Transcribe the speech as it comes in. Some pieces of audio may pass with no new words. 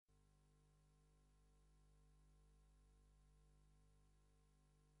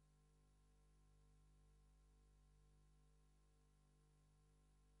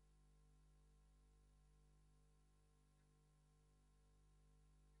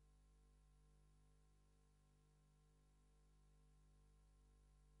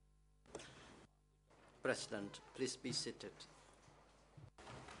President, please be seated.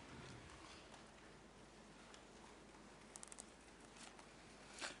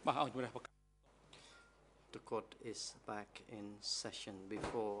 The court is back in session.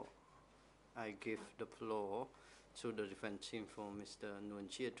 Before I give the floor to the defense team for Mr. Nguyen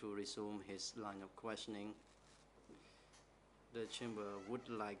Chia to resume his line of questioning, the chamber would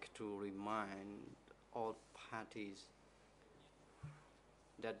like to remind all parties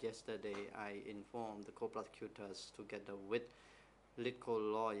that yesterday I informed the co-prosecutors together with legal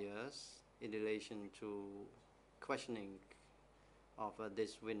lawyers in relation to questioning of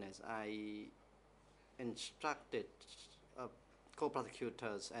this witness. I instructed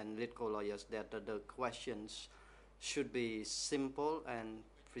co-prosecutors and legal lawyers that the questions should be simple and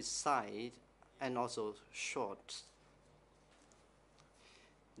precise and also short.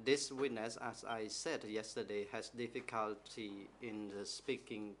 This witness, as I said yesterday, has difficulty in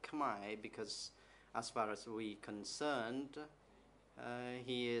speaking Khmer because, as far as we concerned,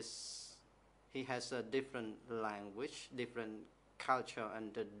 he has a different language, different culture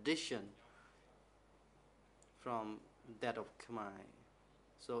and tradition from that of Khmer.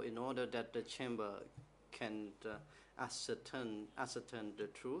 So, in order that the chamber can ascertain the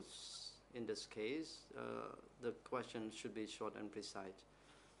truth in this case, the question should be short and precise.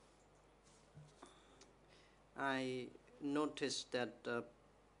 I noticed that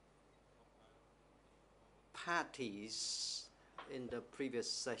parties in the previous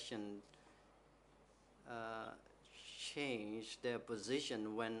session changed their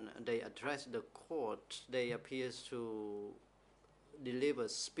position when they addressed the court. They appear to deliver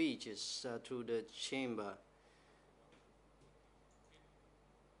speeches to the chamber.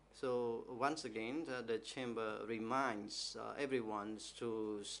 So once again, the chamber reminds everyone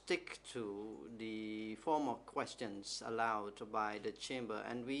to stick to the form of questions allowed by the chamber,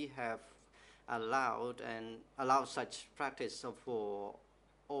 and we have allowed such practice for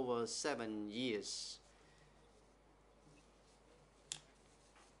over 7 years.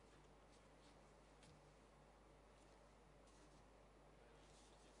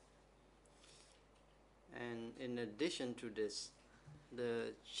 And in addition to this,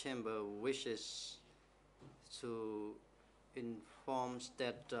 the chamber wishes to inform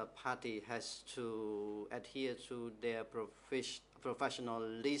that the party has to adhere to their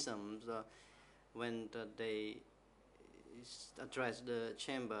professionalism when they address the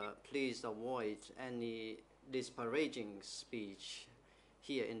chamber. Please avoid any disparaging speech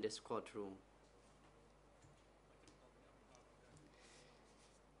here in this courtroom.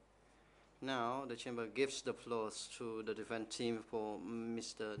 Now, the chamber gives the floor to the defense team for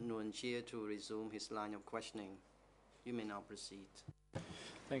Mr. Nguyen Chia to resume his line of questioning. You may now proceed.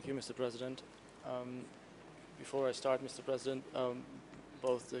 Thank you, Mr. President. Before I start, Mr. President,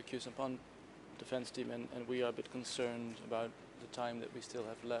 both the accused and upon defense team and we are a bit concerned about the time that we still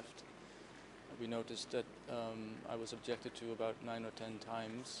have left. We noticed that I was objected to about 9 or 10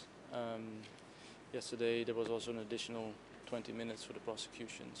 times. Yesterday, there was also an additional 20 minutes for the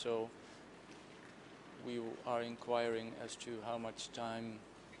prosecution. So we are inquiring as to how much time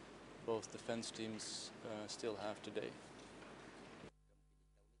both defense teams still have today.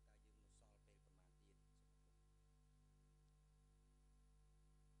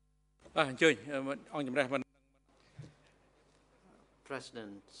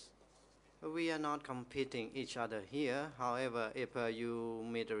 President, we are not competing each other here. However, if you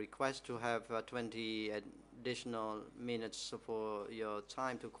made a request to have 20 additional minutes for your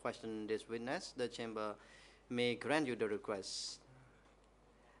time to question this witness, the chamber may grant you the request.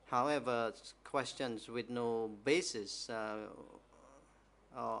 However, questions with no basis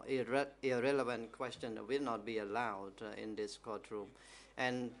or irrelevant question will not be allowed in this courtroom.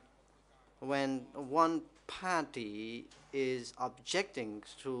 And when one party is objecting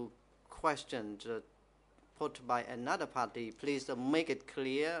to questions put by another party, please make it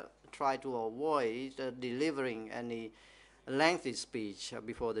clear. Try to avoid delivering any lengthy speech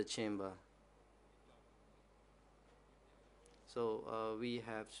before the chamber. So we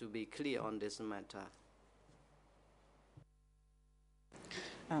have to be clear on this matter.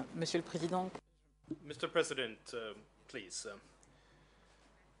 Monsieur le Président. Mr. President, please.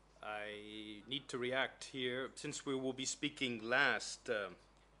 I need to react here. Since we will be speaking last,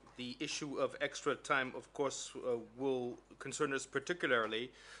 the issue of extra time, of course, will concern us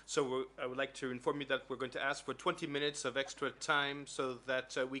particularly. So I would like to inform you that we're going to ask for 20 minutes of extra time so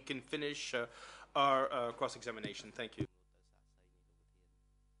that we can finish our cross-examination. Thank you.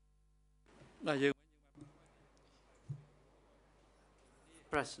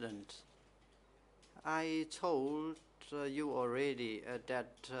 President, I told you already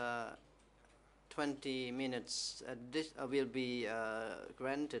that 20 minutes will be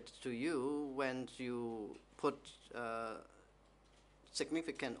granted to you when you put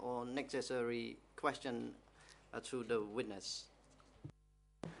significant or necessary question to the witness.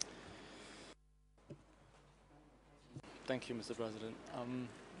 Thank you, Mr. President.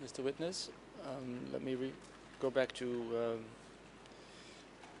 Mr. Witness, let me go back to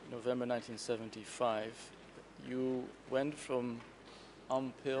November 1975. You went from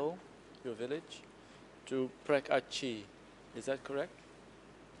Ampil, your village, to Prek Achi. Is that correct?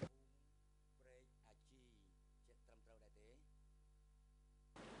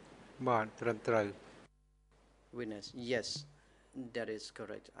 Witness, yes, that is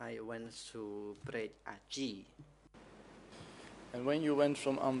correct. I went to Prek Achi. And when you went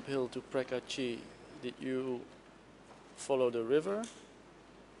from Ampil to Prek Achi, did you follow the river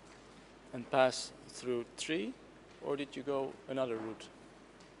and pass through Tree, or did you go another route?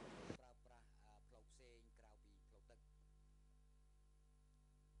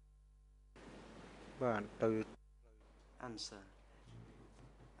 Answer.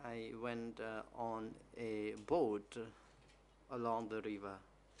 I went on a boat along the river.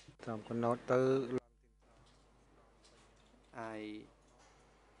 I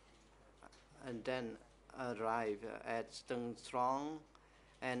and then arrived at Stung Trong,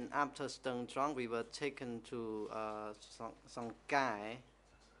 and after Stung Trong we were taken to Song Kai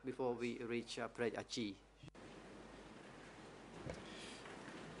before we reach Prek Achi.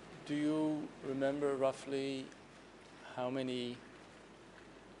 Do you remember roughly how many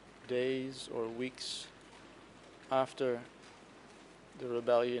days or weeks after the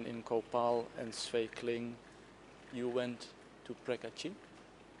rebellion in Kopal and Svay Kling you went to Prek Achi?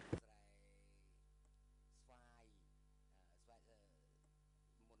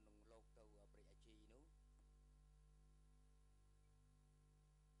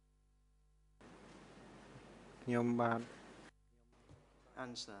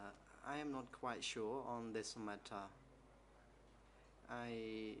 Answer. I am not quite sure on this matter.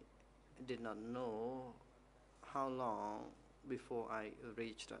 I did not know how long before I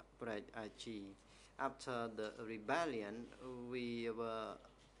reached Prek Achi. After the rebellion, we were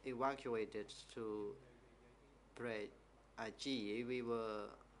evacuated to Prek Achi. We were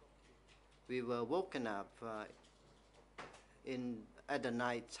woken up at the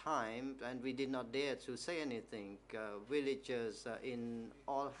night time, and we did not dare to say anything. Villagers in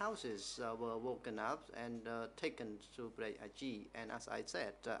all houses were woken up and taken to Prek Achi. And as I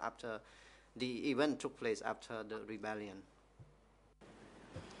said, after the event took place after the rebellion.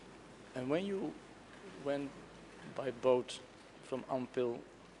 And when you went by boat from Ampil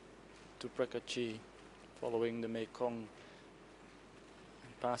to Prek Achi, following the Mekong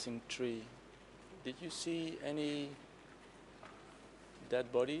and passing Tree, did you see any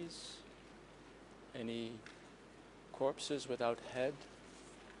dead bodies? Any corpses without head?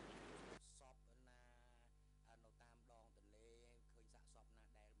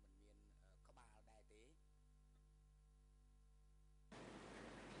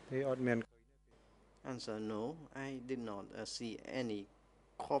 Answer. No, I did not see any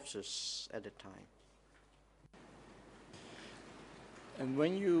corpses at the time. And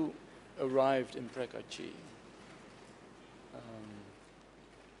when you arrived in Prek Achi,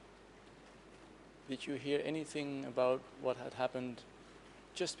 did you hear anything about what had happened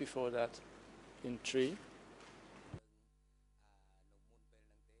just before that in Tree?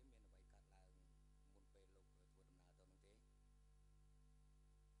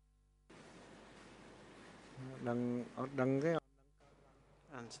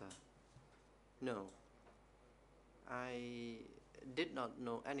 Answer. No. I did not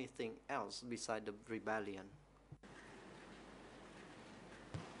know anything else beside the rebellion.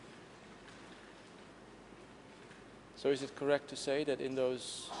 So is it correct to say that in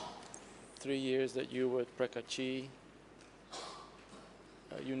those 3 years that you were at Prek Achi,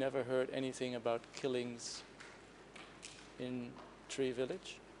 you never heard anything about killings in Tree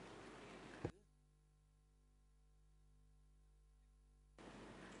Village?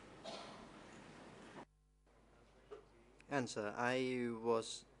 Answer. I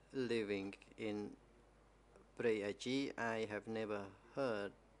was living in Prek Achi. I have never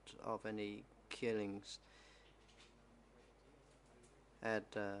heard of any killings at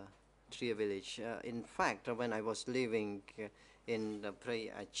Tree Village. In fact, when I was living in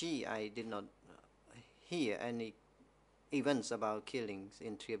Prek Achi, I did not hear any events about killings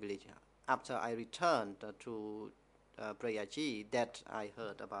in Tree Village. After I returned to Prek Achi, that I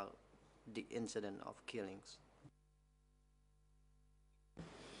heard about the incident of killings.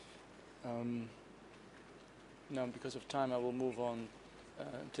 Now, because of time, I will move on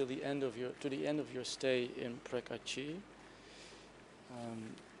until the end of your stay in Prekachi.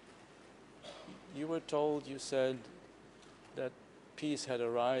 You were told, you said, that peace had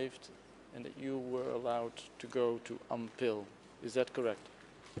arrived and that you were allowed to go to Ampil. Is that correct?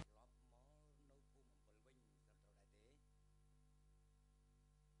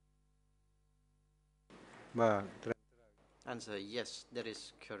 Answer, yes, that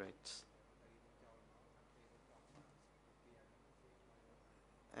is correct.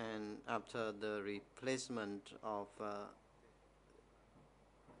 And after the replacement of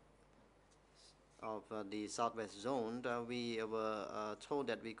the southwest zone, we were told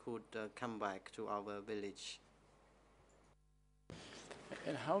that we could come back to our village.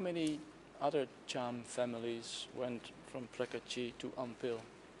 And how many other Cham families went from Prekachi to Ampil?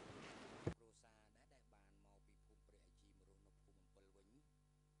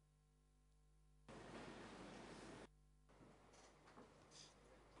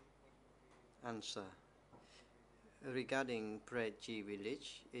 Answer. Regarding Prechi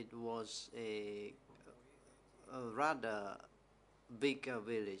village, it was a rather big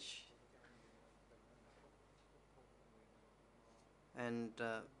village, and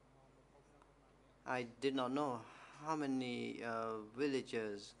I did not know how many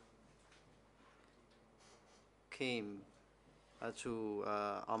villagers came to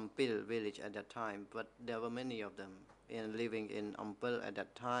Ampil village at that time, but there were many of them living in Ampil at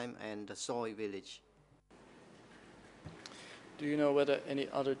that time and the Soy village. Do you know whether any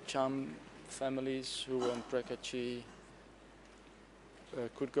other Cham families who were in Prekachi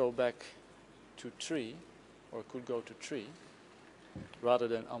could go back to Tree, or could go to Tree, rather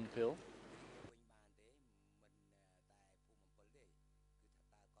than Ampil?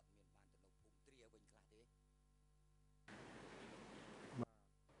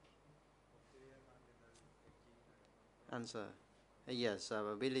 Answer. Yes,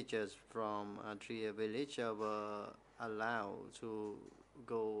 our villagers from Trier village were allowed to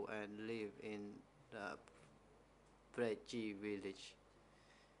go and live in the Prechi village.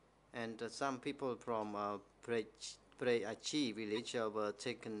 And some people from Preachi village were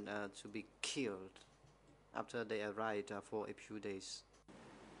taken to be killed after they arrived for a few days.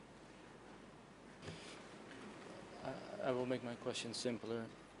 I will make my question simpler.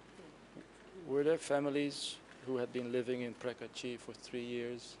 Were there families who had been living in Prekachi for 3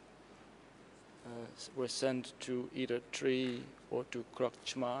 years were sent to either Tree or to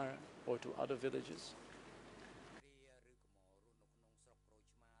Krokchmar or to other villages?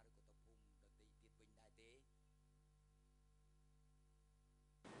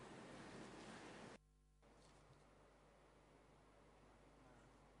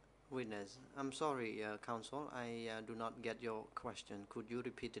 Witness, I'm sorry, counsel, I do not get your question. Could you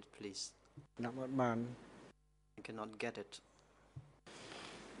repeat it, please? I cannot get it.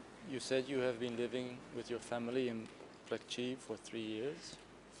 You said you have been living with your family in Prekachi for 3 years.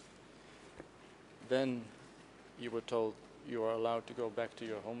 Then you were told you are allowed to go back to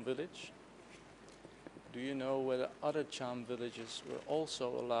your home village. Do you know whether other Cham villages were also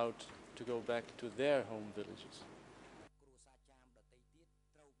allowed to go back to their home villages?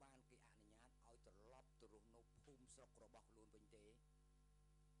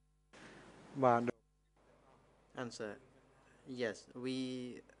 Answer. Yes,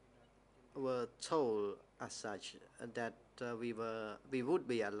 we were told as such that we would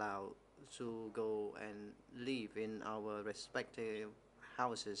be allowed to go and live in our respective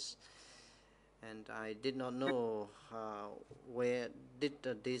houses, and I did not know where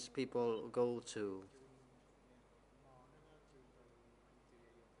did these people go to.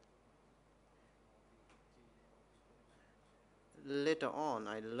 Later on,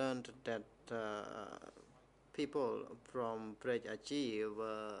 I learned that people from Prejachi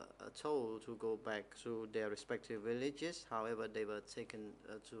were told to go back to their respective villages. However, they were taken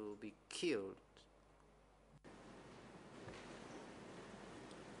to be killed.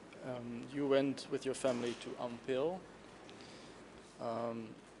 You went with your family to Ampil.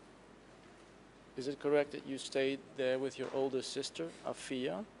 Is it correct that you stayed there with your older sister,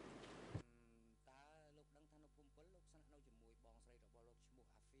 Afia?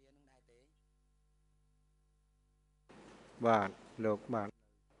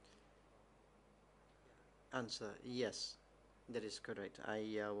 Answer, yes, that is correct.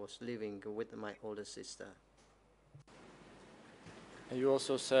 I was living with my older sister. And you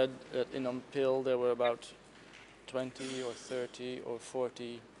also said that in Ampil there were about 20 or 30 or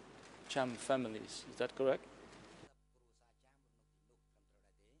 40 Cham families. Is that correct?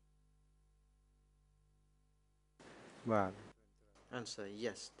 Answer,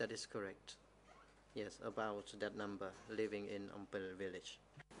 yes, that is correct. Yes, about that number living in Umpil village.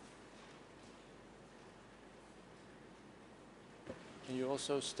 And you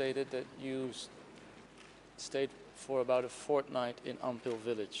also stated that you stayed for about a fortnight in Ampil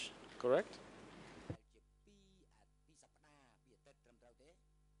village, correct?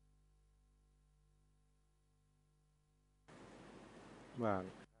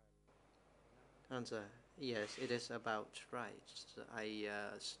 Answer, yes, it is about right. I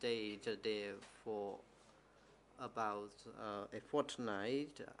stayed there for about a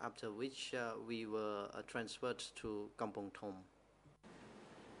fortnight, after which we were transferred to Kampong Thom.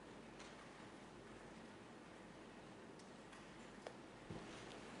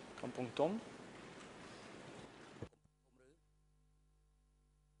 Kampong Thom?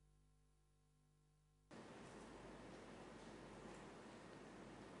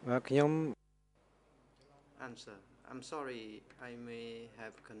 Answer, I'm sorry, I may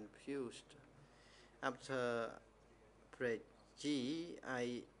have confused. After Preg G,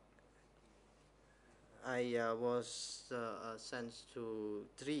 I was sent to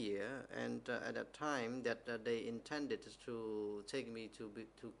Trier, and at that time that they intended to take me to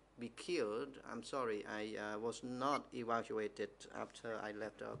be killed. I'm sorry, I was not evacuated after I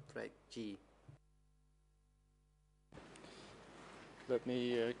left Preg G. Let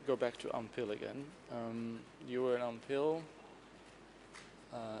me go back to Ampil again. You were in Ampil,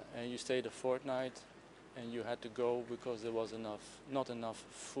 and you stayed a fortnight, and you had to go because there was not enough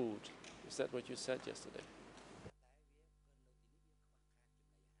food. Is that what you said yesterday?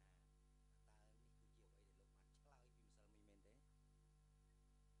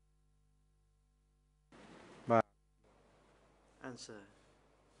 Answer,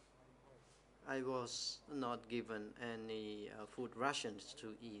 I was not given any food rations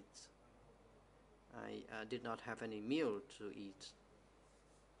to eat. I did not have any meal to eat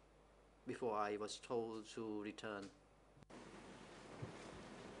before I was told to return.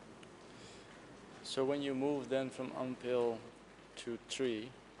 So when you moved then from Ampil to Tree,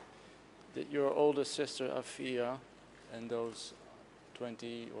 did your older sister Afia and those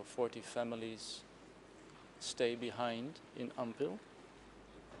 20 or 40 families stay behind in Ampil?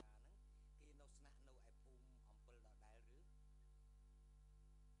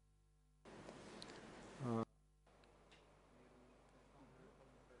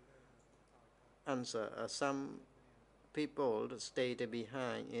 Answer, some people stayed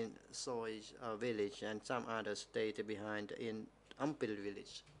behind in Soy village and some others stayed behind in Ampil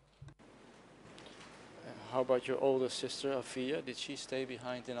village. How about your older sister Afia? Did she stay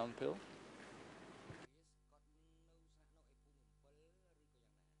behind in Ampil?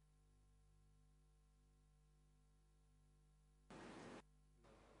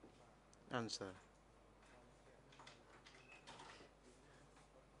 Answer,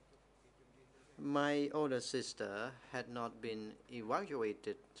 my older sister had not been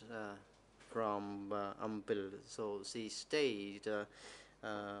evacuated from Ampil, so she stayed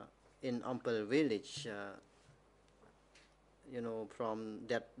in Ampil village. From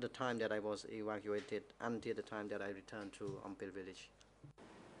the time that I was evacuated until the time that I returned to Ampil village.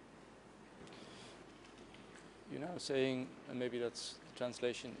 You're now saying, and maybe that's the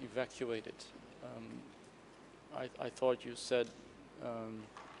translation, evacuated. I thought you said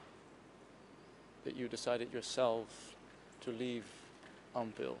that you decided yourself to leave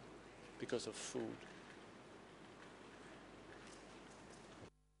Ampil because of food.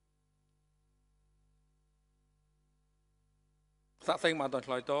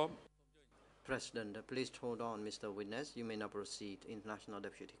 President, please hold on, Mr. Witness. You may now proceed. International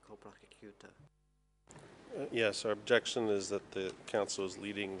Deputy Co-Prosecutor. Yes, our objection is that the counsel is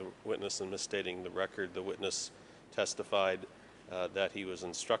leading the witness and misstating the record. The witness testified that he was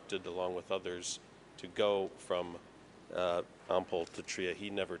instructed, along with others, to go from Ampol to Tria. He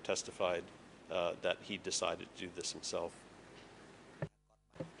never testified that he decided to do this himself.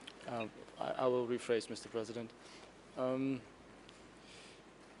 I will rephrase, Mr. President.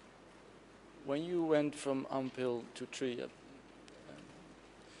 When you went from Ampil to Tria,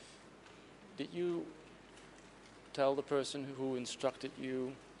 did you tell the person who instructed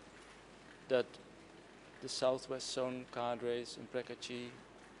you that the Southwest Zone cadres in Prekachi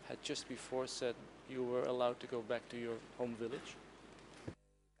had just before said you were allowed to go back to your home village?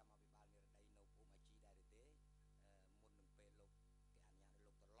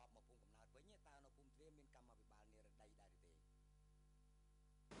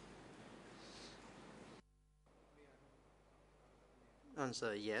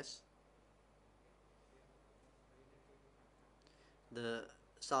 Answer, yes. The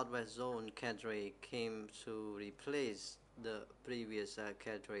Southwest Zone cadre came to replace the previous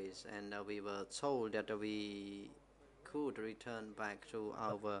cadres, and we were told that we could return back to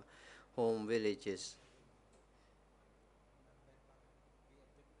our home villages.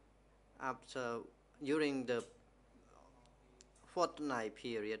 During the fortnight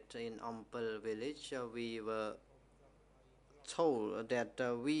period in Ampel village, we were told that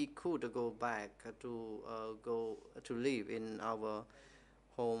we could go back to live in our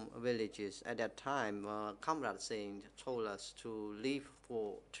home villages. At that time, Comrade Singh told us to leave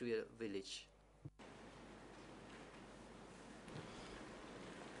for Trier village.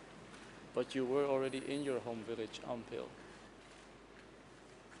 But you were already in your home village, Ampil.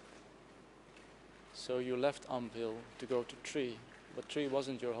 So you left Ampil to go to Tree, but Tree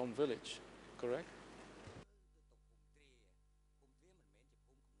wasn't your home village, correct?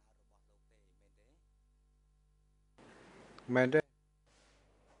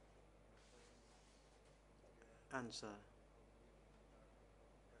 Answer.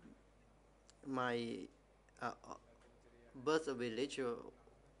 My birth village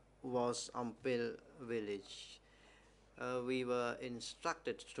was Ampil village. We were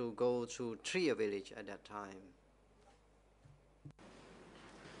instructed to go to Trier village at that time.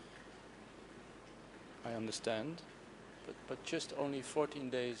 I understand, but just only 14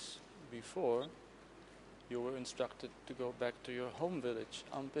 days before, you were instructed to go back to your home village,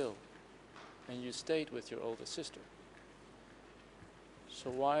 Ampil, and you stayed with your older sister.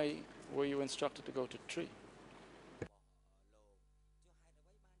 So why were you instructed to go to Tree?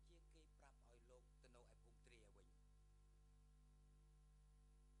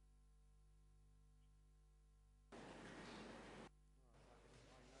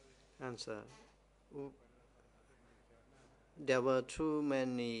 Answer. There were too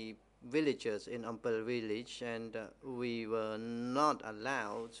many villagers in Ampel village, and we were not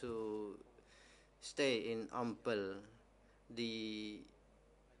allowed to stay in Ampel. The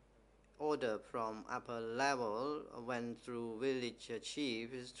order from upper level went through village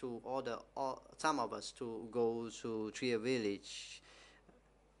chiefs to order some of us to go to Trier village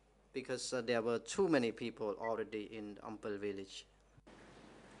because there were too many people already in Ampel village.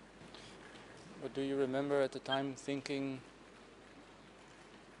 But do you remember at the time thinking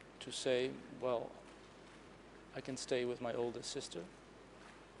to say, well, I can stay with my older sister?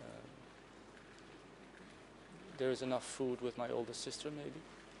 There is enough food with my older sister, maybe?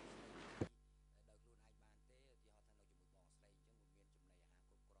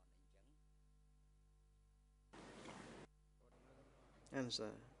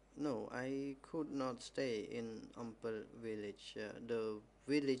 Answer. No, I could not stay in Ampel village. The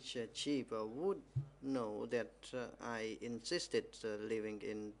village chief would know that I insisted living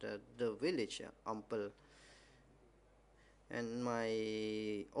in the village Ampel, and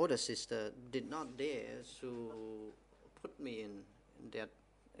my older sister did not dare to put me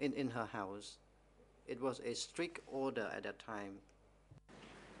in her house. It was a strict order at that time.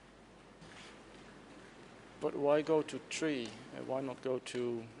 But why go to Tree? Why not go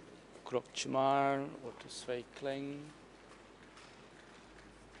to Krokchmar or to Svei Kleng?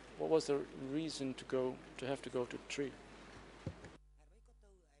 What was the reason to have to go to Tree?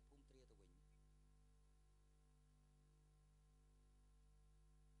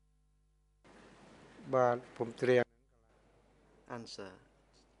 Answer.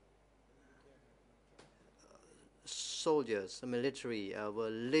 Soldiers, military were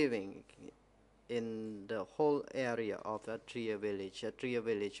living in the whole area of Trier village. Trier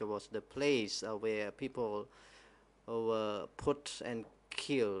village was the place where people were put and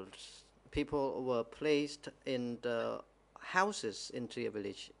killed. People were placed in the houses in Trier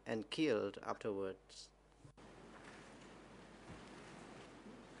village and killed afterwards.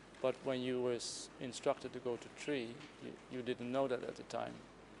 But when you were instructed to go to Tree, you didn't know that at the time,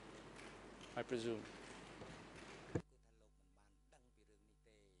 I presume.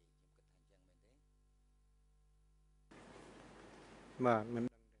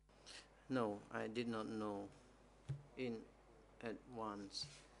 No, I did not know at once.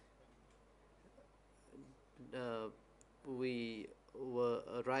 We were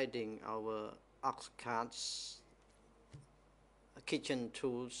riding our ox carts, kitchen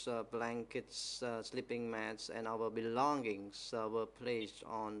tools, blankets, sleeping mats, and our belongings were placed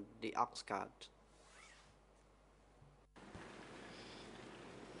on the ox cart.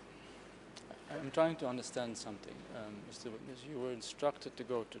 I'm trying to understand something, Mr. Witness. You were instructed to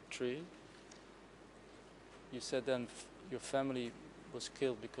go to Tree. You said then your family was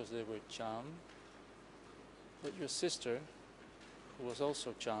killed because they were Cham. But your sister, who was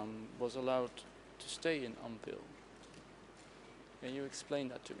also Cham, was allowed to stay in Ampil. Can you explain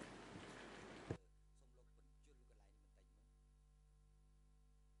that to me?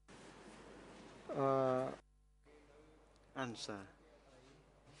 Answer.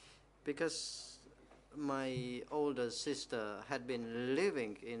 Because my older sister had been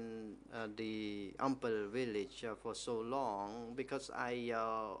living in the Ampel village for so long, because I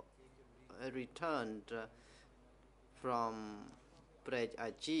returned from Prej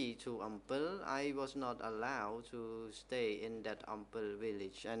Aji to Ampel, I was not allowed to stay in that Ampel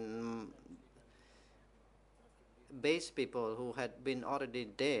village, and base people who had been already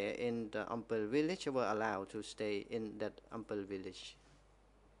there in the Ampel village were allowed to stay in that Ampel village.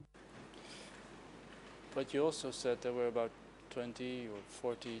 But you also said there were about 20 or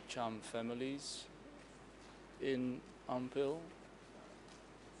 40 Cham families in Ampil.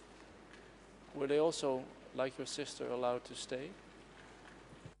 Were they also, like your sister, allowed to stay?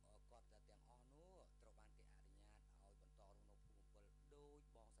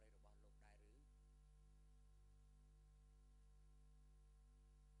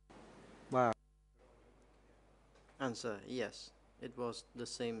 Answer, yes. It was the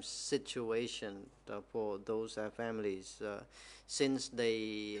same situation for those families. Since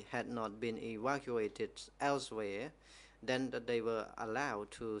they had not been evacuated elsewhere, then they were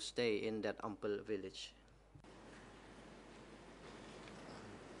allowed to stay in that Ampel village.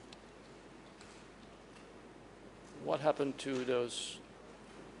 What happened to those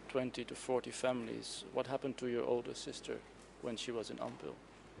 20 to 40 families? What happened to your older sister when she was in Ampil?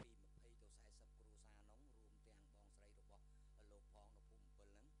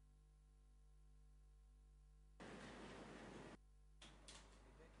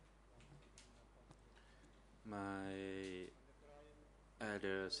 My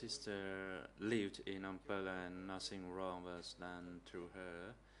elder sister lived in Ampel and nothing wrong was done to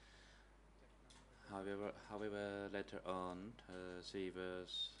her. However, later on, she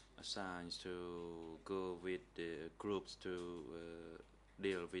was assigned to go with the groups to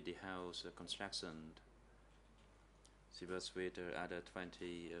deal with the house construction. She was with other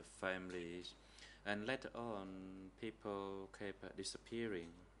 20 families, and later on, people kept disappearing.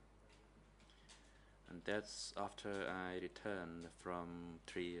 And that's after I returned from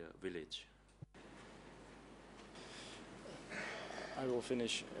Tree village. I will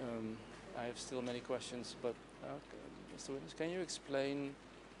finish. I have still many questions, but Mr. Witness, can you explain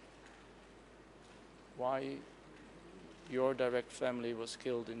why your direct family was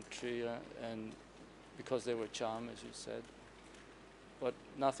killed in Tria, and because they were Cham, as you said, but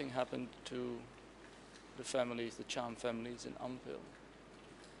nothing happened to the families, the Cham families in Ampil?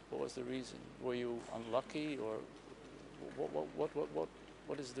 What was the reason? Were you unlucky, or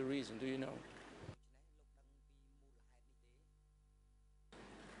what is the reason? Do you know?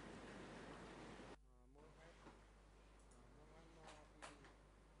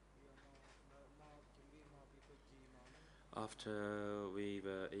 After we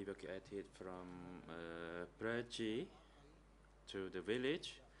were evacuated from Prachi to the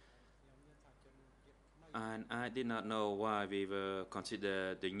village, and I did not know why we were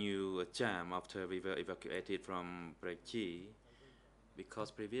considered the new Cham after we were evacuated from Prachi,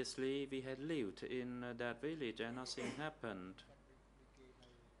 because previously we had lived in that village and nothing happened.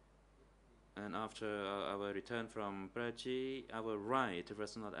 And after our return from Prachi, our right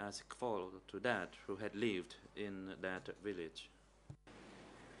was not as equal to that who had lived in that village.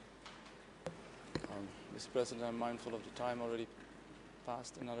 Mr. President, I'm mindful of the time already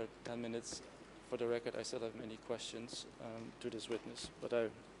passed, another 10 minutes. For the record, I still have many questions to this witness, but I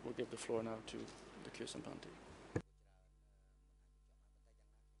will give the floor now to the Kyusampanti.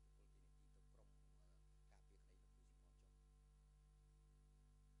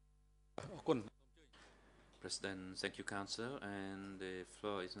 President, thank you, Council, and the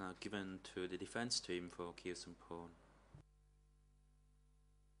floor is now given to the defense team for Kyusampon.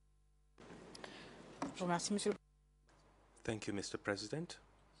 Thank you, Mr. President.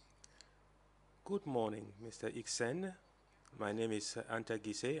 Good morning, Mr. Iksen. My name is Anta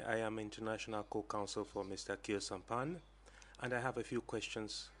Gise. I am International Co-Counsel for Mr. Kyusampan, and I have a few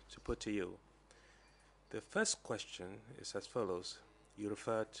questions to put to you. The first question is as follows. You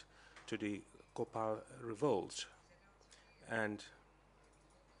referred to the Kopal revolt, and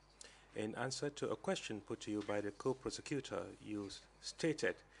in answer to a question put to you by the co-prosecutor, you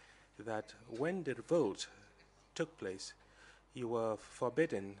stated that when the revolt took place, you were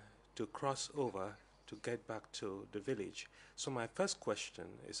forbidden to cross over to get back to the village. So my first question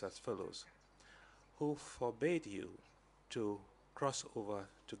is as follows. Who forbade you to cross over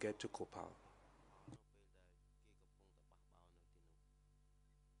to get to Kopal?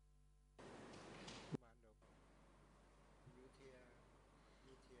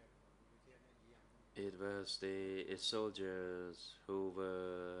 It was the soldiers who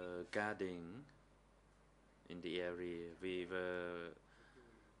were guarding in the area. We were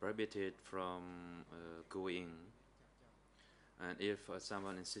prohibited from going, and if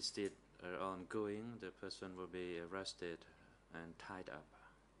someone insisted on going, the person will be arrested and tied up.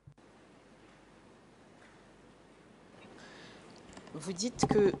 Vous dites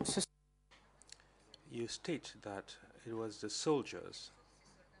que ce You state that it was the soldiers.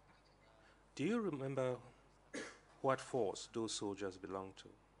 Do you remember what force those soldiers belonged to?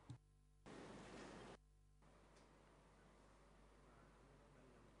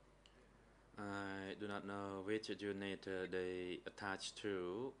 I do not know which unit they attached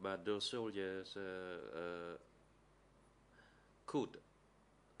to, but those soldiers could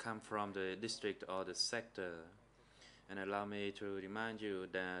come from the district or the sector. And allow me to remind you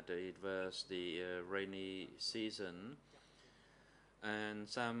that it was the rainy season, and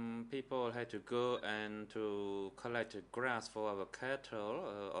some people had to go and to collect grass for our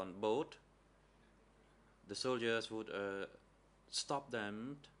cattle on boat. The soldiers would stop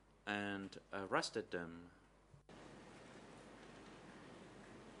them and arrested them.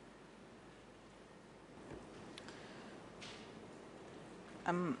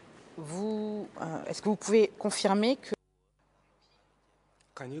 Est-ce que vous pouvez confirmer que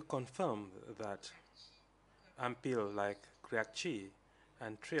Can you confirm that Ampil, like Kriakchi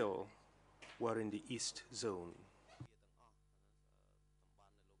and Trill, were in the East Zone?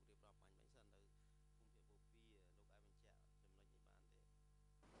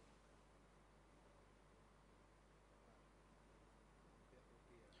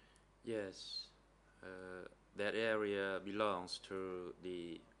 Yes, that area belongs to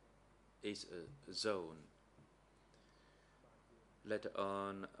the East Zone. Later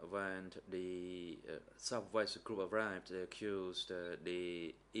on, when the Southwest group arrived, they accused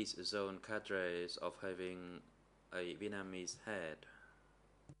the East Zone cadres of having a Vietnamese head.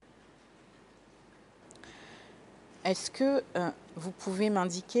 est-ce que vous pouvez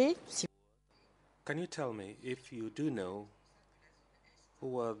m'indiquer si Can you tell me if you do know who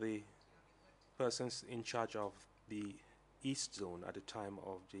were the persons in charge of the East Zone at the time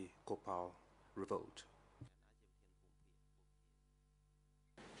of the Kopal revolt?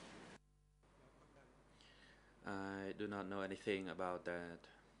 I do not know anything about that.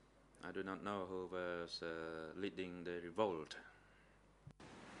 I do not know who was leading the revolt.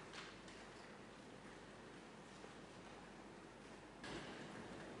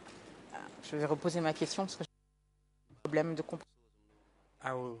 Je vais reposer ma question parce que j'ai un problème de compréhension.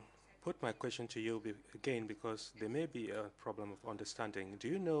 I will put my question to you again because there may be a problem of understanding. Do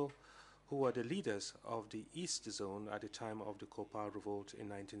you know who were the leaders of the East Zone at the time of the Kopal revolt in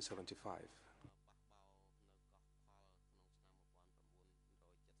 1975?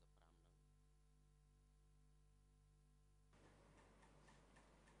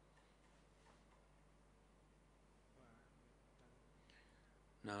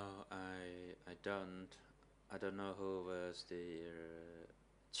 No, I don't know who was the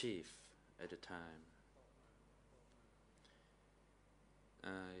chief at the time.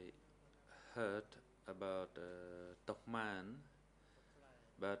 I heard about Tokman,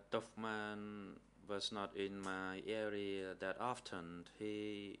 but Tokman was not in my area that often.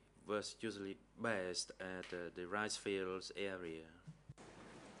 He was usually based at the rice fields area.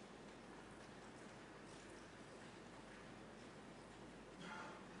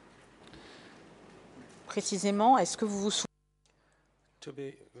 Précisément, est-ce que vous vous souvenez To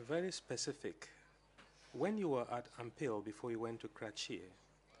be very specific, when you were at Ampil before you went to Kratchie,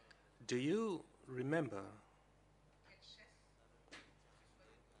 do you remember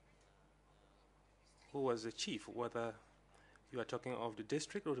who was the chief, whether you are talking of the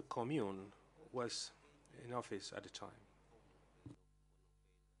district or the commune was in office at the time?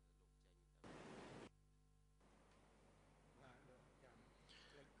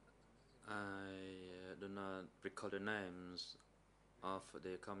 I do not recall the names of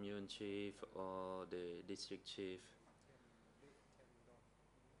the commune chief or the district chief.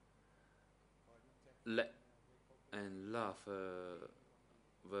 Le and Love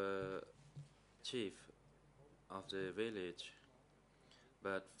were chief of the village,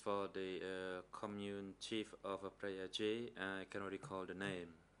 but for the commune chief of Prayaji, I cannot recall the name.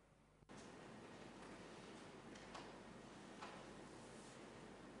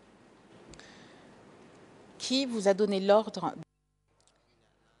 qui vous a donné l'ordre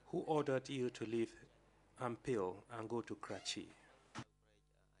Who ordered you to leave Ampil and go to Kratchie?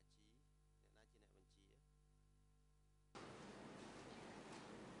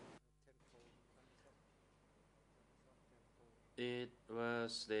 It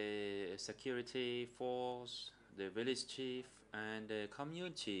was the security force, the village chief, and the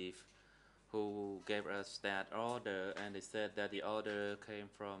commune chief who gave us that order, and they said that the order came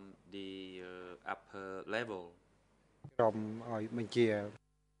from the upper level.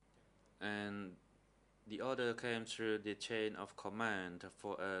 And the order came through the chain of command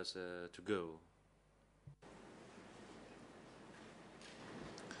for us to go.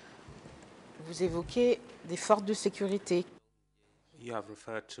 Vous évoquez des forces de sécurité. You have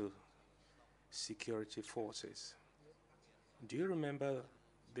referred to security forces. Do you remember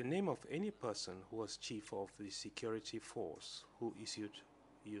the name of any person who was chief of the security force who issued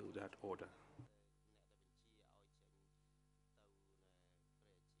you that order?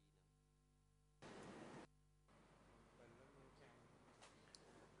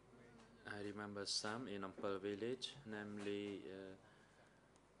 I remember some in Ampel village, namely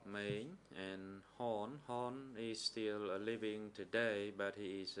Main and Horn. Horn is still living today, but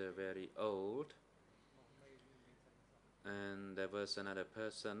he is very old. And there was another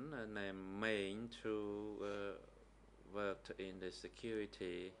person named Main who worked in the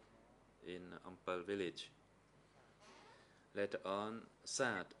security in Ampel village. Later on,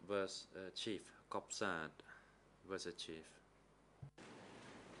 Sad was chief. Kop Sad was a chief.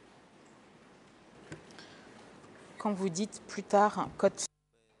 Quand vous dites plus tard, Code.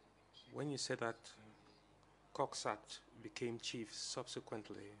 When you said that Koksat became chief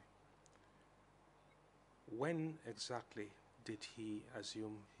subsequently, when exactly did he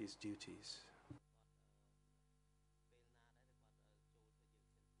assume his duties?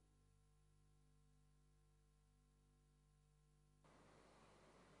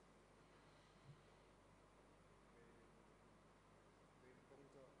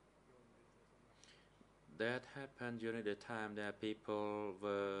 That happened during the time that people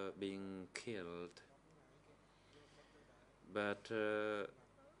were being killed. But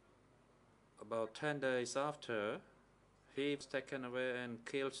about 10 days after, he was taken away and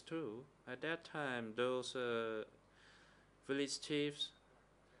killed too. At that time, those village chiefs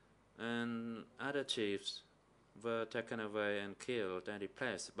and other chiefs were taken away and killed and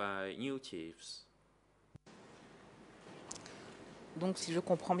replaced by new chiefs. Donc, si je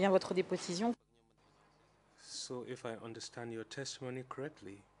comprends bien votre déposition. So, if I understand your testimony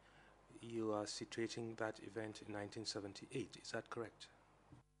correctly, you are situating that event in 1978. Is that correct?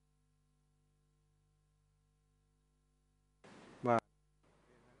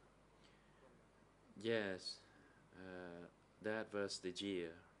 Yes, that was the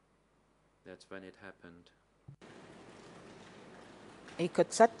year. That's when it happened. Et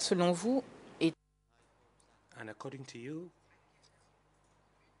Kotsat, selon vous, est... And according to you,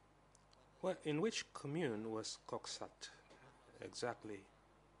 well, in which commune was Koksat exactly?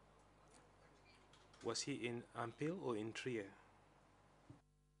 Was he in Ampil or in Trier?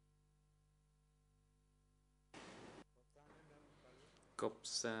 Kop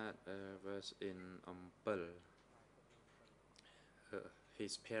Sad was in Ampel.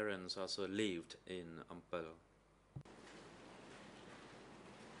 His parents also lived in Ampel.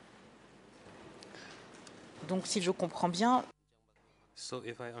 Donc, si je comprends bien... So,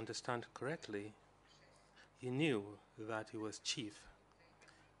 if I understand correctly, he knew that he was chief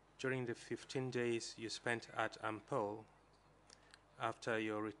during the 15 days you spent at Ampel after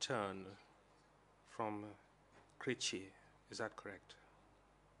your return from Krichi. Is that correct?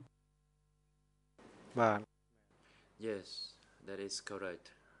 Yes, that is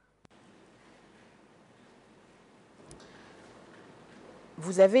correct.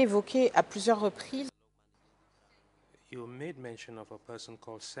 Vous avez évoqué à plusieurs reprises... You made mention of a person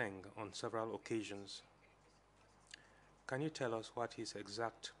called Seng on several occasions. Can you tell us what his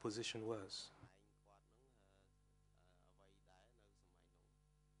exact position was?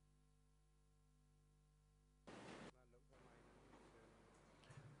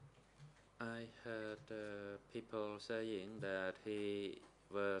 I heard people saying that he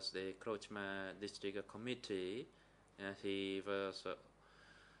was the Krochma district committee and he was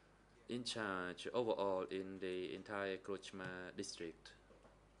in charge overall in the entire Krochma district.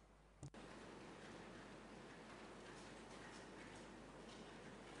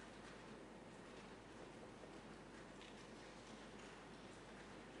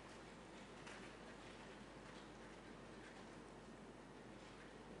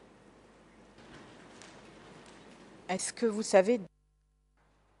 Est-ce que vous savez...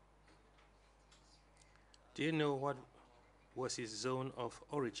 Do you know what was his zone of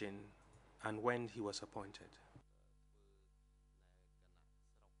origin and when he was appointed?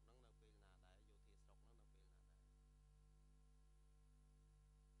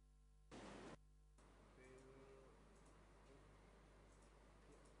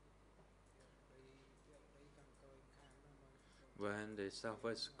 When the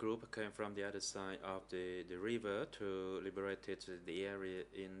Southwest group came from the other side of the river to liberate the area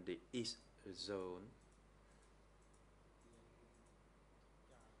in the East zone,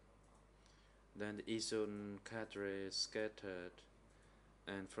 then the East zone cadre scattered,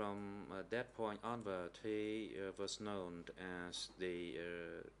 and from that point onward, he was known as the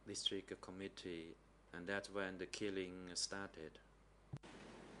district committee, and that's when the killing started.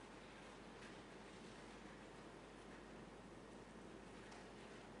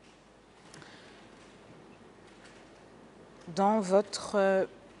 Dans votre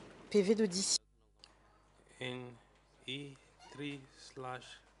PV d'audition, In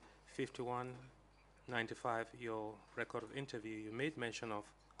E3/5195, your record of interview, you made mention of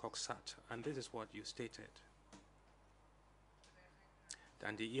Coxsat, and this is what you stated.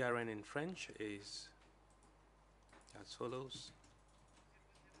 And the ERN in French is as follows: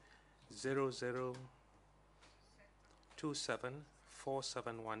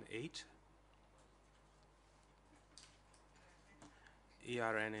 00274718.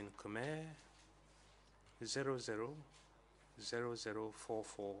 ERN in Khmer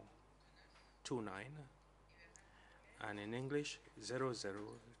 00004429, and in English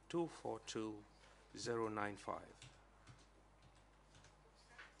 00242-095.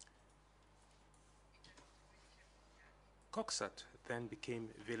 Coxsat then became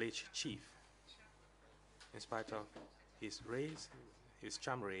village chief. In spite of his race, his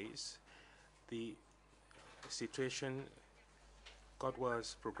charm race, the situation got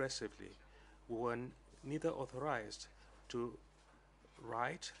worse progressively. We were neither authorized to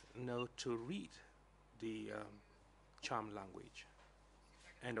write nor to read the charm language.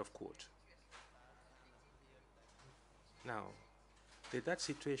 End of quote. Now, did that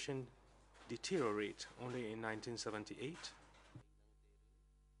situation deteriorate only in 1978?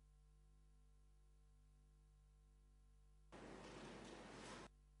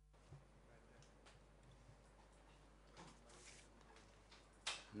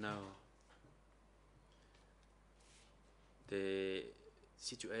 No. The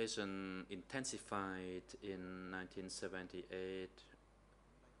situation intensified in 1978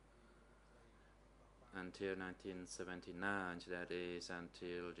 until 1979, that is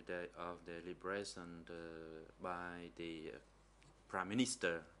until the day of the liberation by the Prime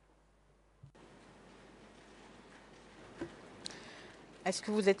Minister. est-ce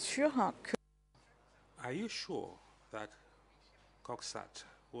que vous êtes sûr que Are you sure that Coxsat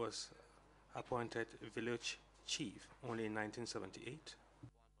was appointed village chief only in 1978?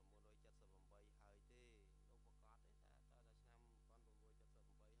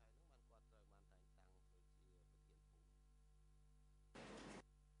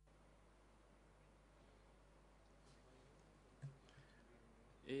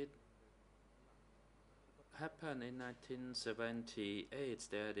 It happened in 1978.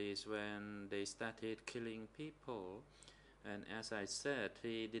 That is when they started killing people. And as I said,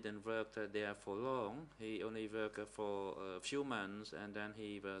 he didn't work there for long. He only worked for a few months, and then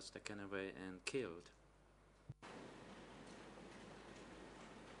he was taken away and killed.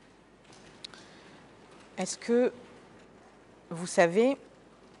 est-ce que vous savez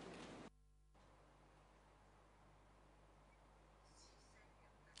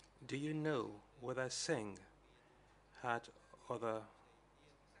Do you know whether Singh had other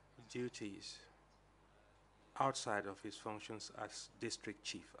duties outside of his functions as district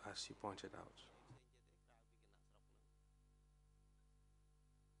chief, as you pointed out?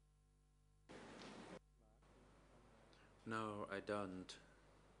 No, I don't.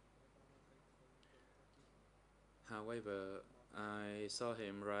 However, I saw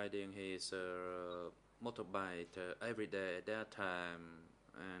him riding his motorbike every day at that time,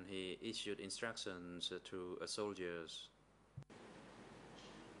 and he issued instructions to soldiers.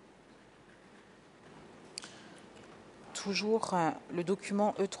 toujours le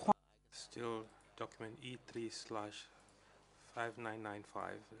document E3 Still document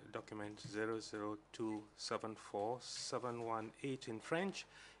E3/5995, document 00274718 in French,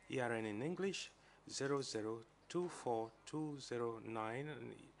 ERN in English 0024209,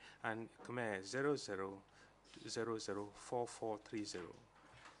 and Khmer 00004430.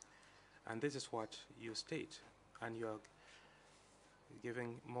 And this is what you state, and you're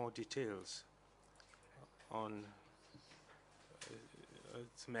giving more details on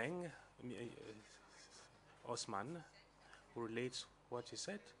Zmeng Osman, who relates what he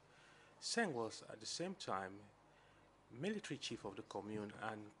said. Seng was at the same time military chief of the commune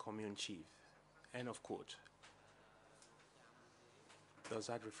and commune chief. End of quote. Does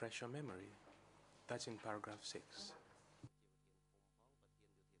that refresh your memory? That's in paragraph 6.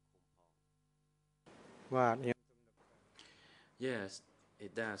 បាទ Yes,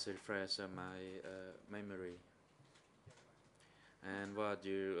 it does refresh my memory. And what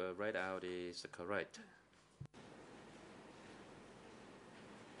you read out is correct.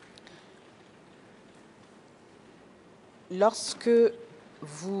 Lorsque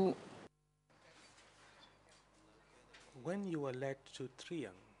vous When you were led to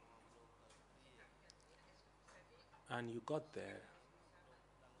Triang and you got there,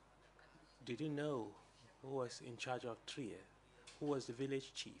 did you know who was in charge of Trier? Who was the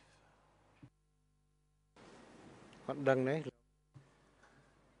village chief?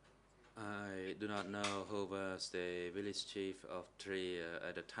 I do not know who was the village chief of Trier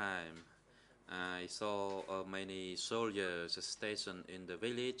at the time. I saw many soldiers stationed in the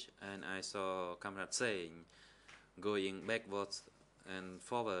village, and I saw Comrade Singh going backwards and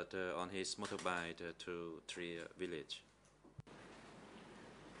forward on his motorbike to Trier village.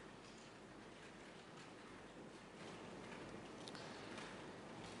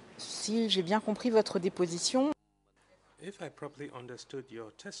 Si j'ai bien compris votre déposition, If I properly understood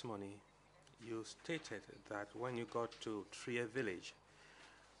your testimony, you stated that when you got to Trier village,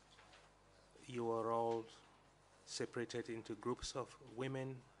 you were all separated into groups of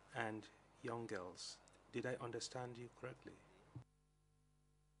women and young girls. Did I understand you correctly?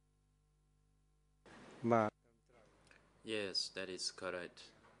 Yes, that is correct.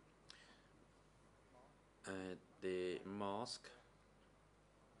 At the mosque,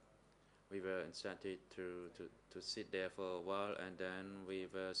 we were instructed to sit there for a while, and then we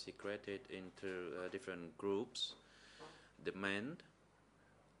were secreted into different groups. The men,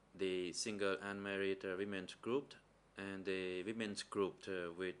 the single unmarried women's group, and the women's group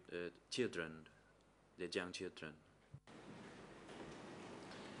with children, the young children.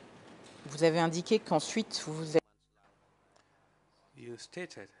 vous avez indiqué qu'ensuite vous vous êtes You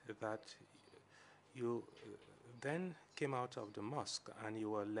stated that you then came out of the mosque and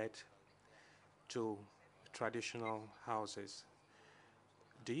you were led to traditional houses.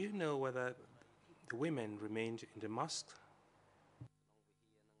 Do you know whether the women remained in the mosque?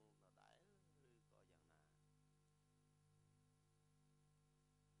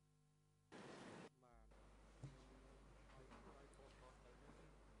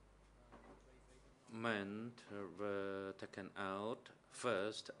 Men were taken out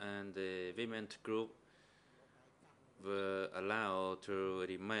first, and the women's group were allowed to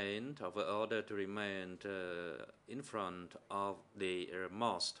remain, or were ordered to remain in front of the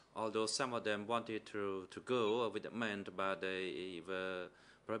mosque. Although some of them wanted to go with the men, but they were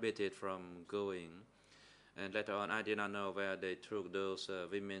prohibited from going. And later on, I did not know where they took those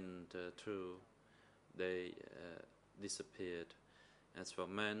women to. They disappeared. As for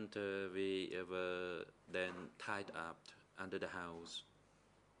men, we were then tied up under the house.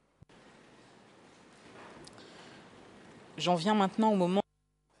 J'en viens maintenant au moment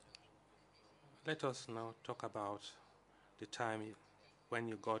Let us now talk about the time when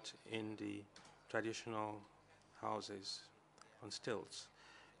you got in the traditional houses on stilts.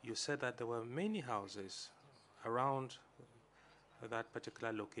 You said that there were many houses around that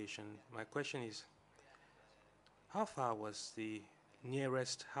particular location. My question is, how far was the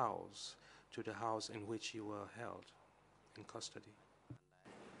nearest house to the house in which you were held in custody?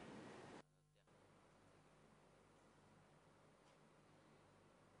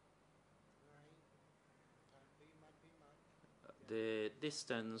 The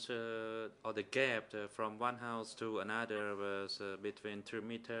distance or the gap from one house to another was between 2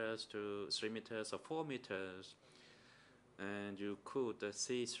 meters to 3 meters or 4 meters. And you could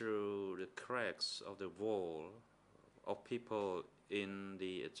see through the cracks of the wall of people in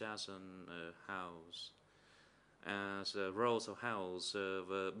the adjacent house, as rows of houses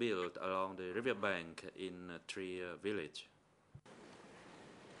were built along the riverbank in Trier village.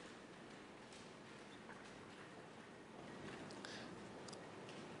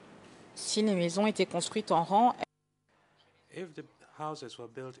 si les maisons étaient construites en rang, If the houses were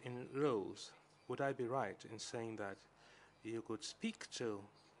built in rows, would I be right in saying that you could speak to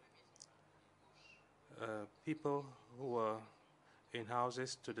people who were in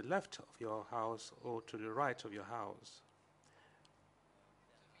houses to the left of your house or to the right of your house?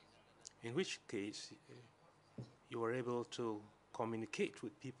 In which case, you were able to communicate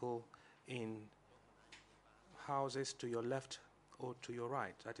with people in houses to your left or to your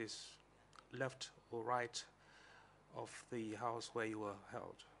right, that is, left or right of the house where you were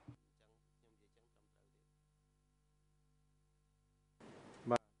held.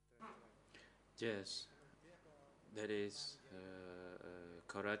 Yes, that is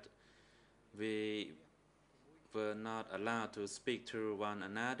correct. We were not allowed to speak to one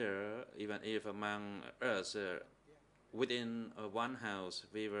another, even if among us within one house,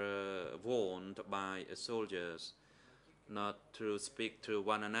 we were warned by soldiers not to speak to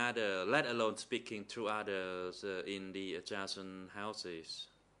one another, let alone speaking to others in the adjacent houses.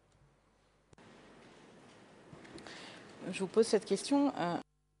 Je vous pose cette question.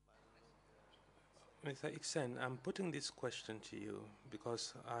 Mr. Iksen, I'm putting this question to you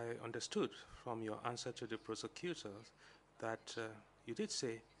because I understood from your answer to the prosecutors that you did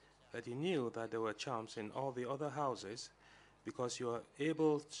say that you knew that there were charms in all the other houses because you are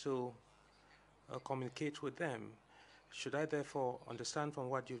able to communicate with them. Should I therefore understand from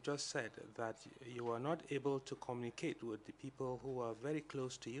what you've just said that you are not able to communicate with the people who are very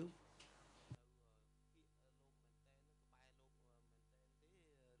close to you?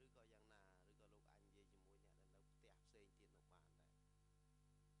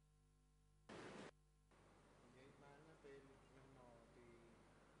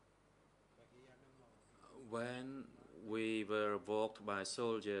 When we were walked by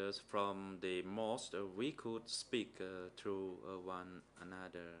soldiers from the mosque, we could speak to one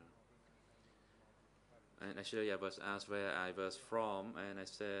another. And actually, I was asked where I was from, and I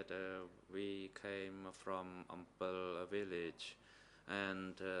said we came from Ampel village,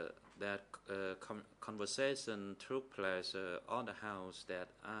 and that conversation took place on the house that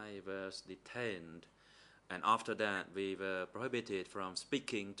I was detained, and after that, we were prohibited from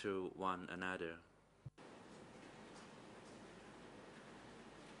speaking to one another.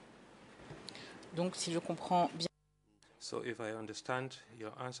 Donc, si je comprends bien. So if I understand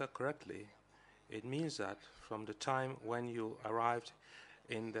your answer correctly, it means that from the time when you arrived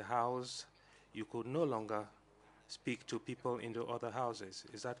in the house, you could no longer speak to people in the other houses.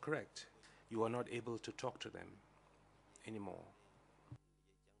 Is that correct? You are not able to talk to them anymore.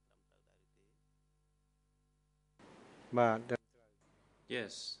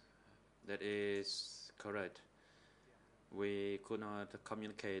 Yes, that is correct. We could not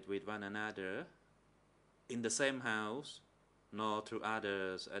communicate with one another in the same house, nor to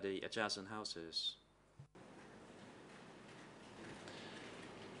others at the adjacent houses.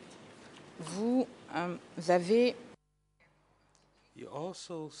 Vous avez. You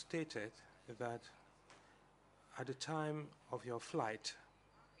also stated that at the time of your flight,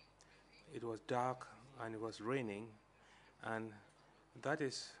 it was dark and it was raining, and that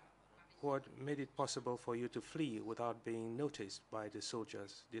is what made it possible for you to flee without being noticed by the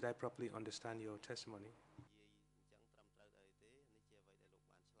soldiers. Did I properly understand your testimony?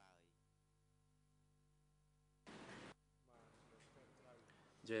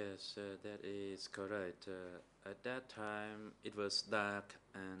 Yes, that is correct. At that time, it was dark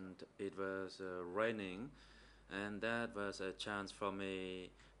and it was raining, and that was a chance for me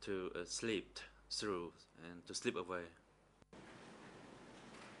to sleep through and to sleep away.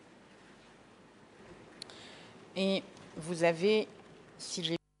 Et vous avez, si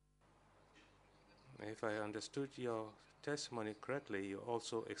j'ai. If I understood your testimony correctly, you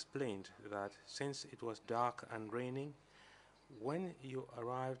also explained that since it was dark and raining, when you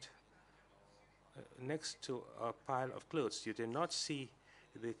arrived next to a pile of clothes, you did not see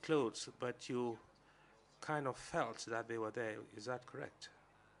the clothes, but you kind of felt that they were there. Is that correct?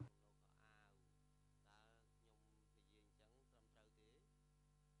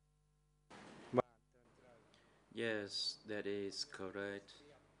 Yes, that is correct.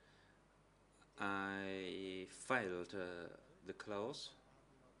 I felt the clothes.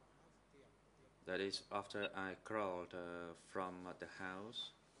 That is after I crawled from the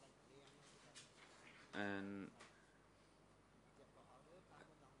house, and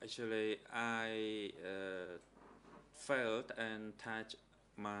actually I felt and touched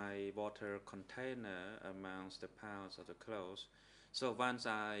my water container amongst the piles of the clothes. So once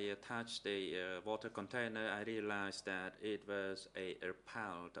I touched the water container, I realized that it was a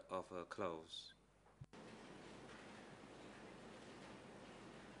pile of clothes.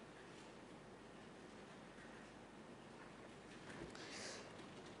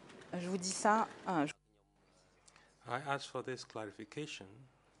 Je vous dis ça. I asked for this clarification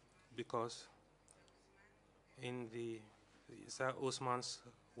because in the Sir Usman's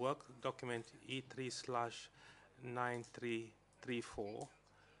work document E3/9334,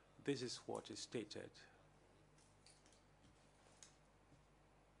 this is what is stated.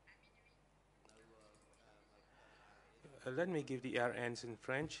 Let me give the RNs in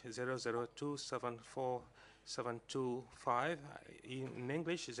French: 002747225, in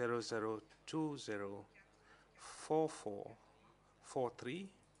English 00204443,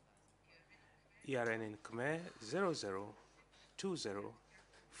 ERN in Khmer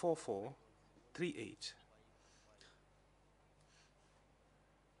 00204438.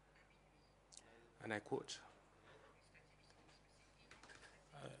 And I quote,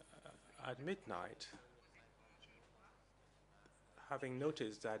 at midnight, having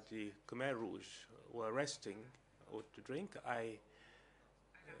noticed that the Khmer Rouge were resting or to drink, I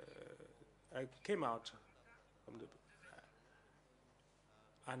came out from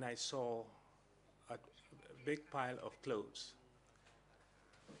and I saw a big pile of clothes.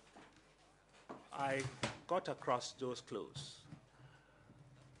 I got across those clothes.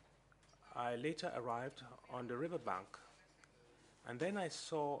 I later arrived on the riverbank, and then I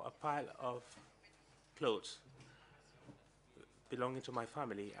saw a pile of clothes belonging to my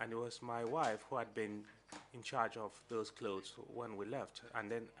family, and it was my wife who had been in charge of those clothes when we left.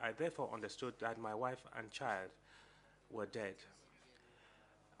 And then I therefore understood that my wife and child were dead.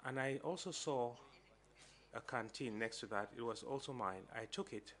 And I also saw a canteen next to that. It was also mine. I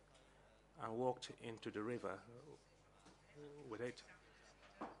took it and walked into the river with it.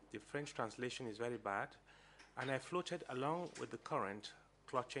 The French translation is very bad. And I floated along with the current,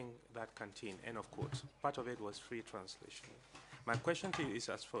 clutching that canteen, end of quotes. Part of it was free translation. My question to you is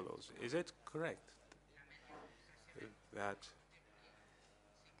as follows. Is it correct that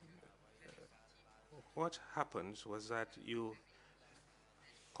what happened was that you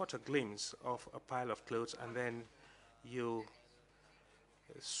caught a glimpse of a pile of clothes and then you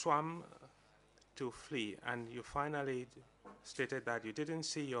swam to flee, and you finally stated that you didn't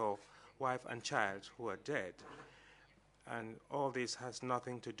see your wife and child who are dead, and all this has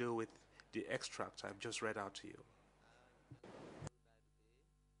nothing to do with the extract I've just read out to you?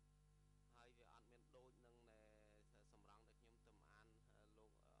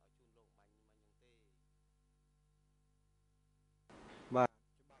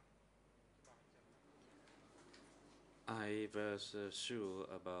 I was sure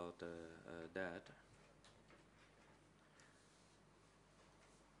about that.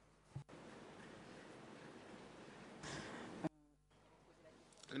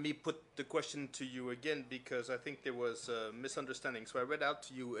 Let me put the question to you again because I think there was a misunderstanding. So I read out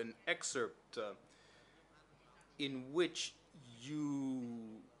to you an excerpt in which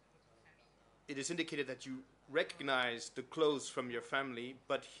it is indicated that you recognize the clothes from your family,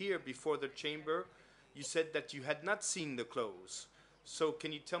 but here before the chamber, you said that you had not seen the clothes. So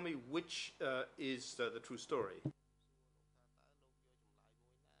can you tell me which is the true story?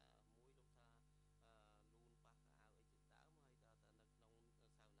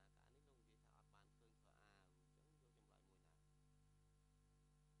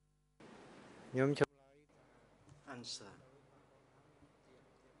 Answer.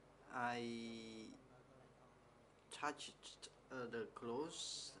 I touched the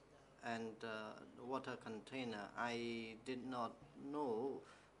clothes and the water container. I did not know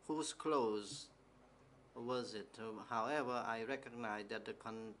whose clothes was it. However, I recognized that the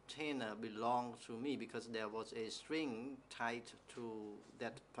container belonged to me because there was a string tied to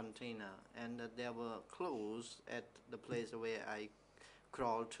that container, and that there were clothes at the place where I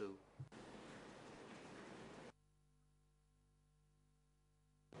crawled to.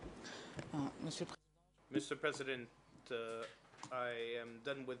 Mr. President, I am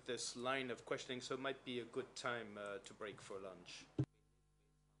done with this line of questioning, so it might be a good time to break for lunch.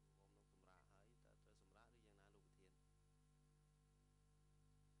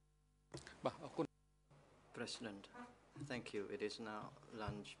 President, thank you. It is now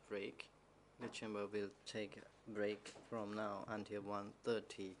lunch break. The chamber will take a break from now until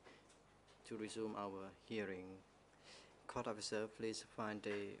 1:30 to resume our hearing. Court officer, please find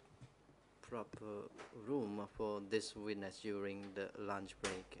a proper room for this witness during the lunch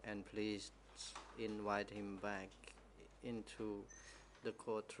break, and please invite him back into the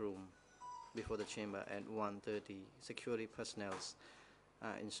courtroom before the chamber at 1:30. Security personnel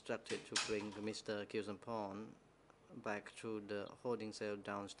are instructed to bring Mr. Kyusampon back to the holding cell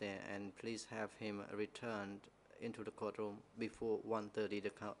downstairs, and please have him returned into the courtroom before 1:30.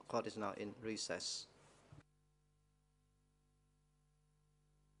 The court is now in recess.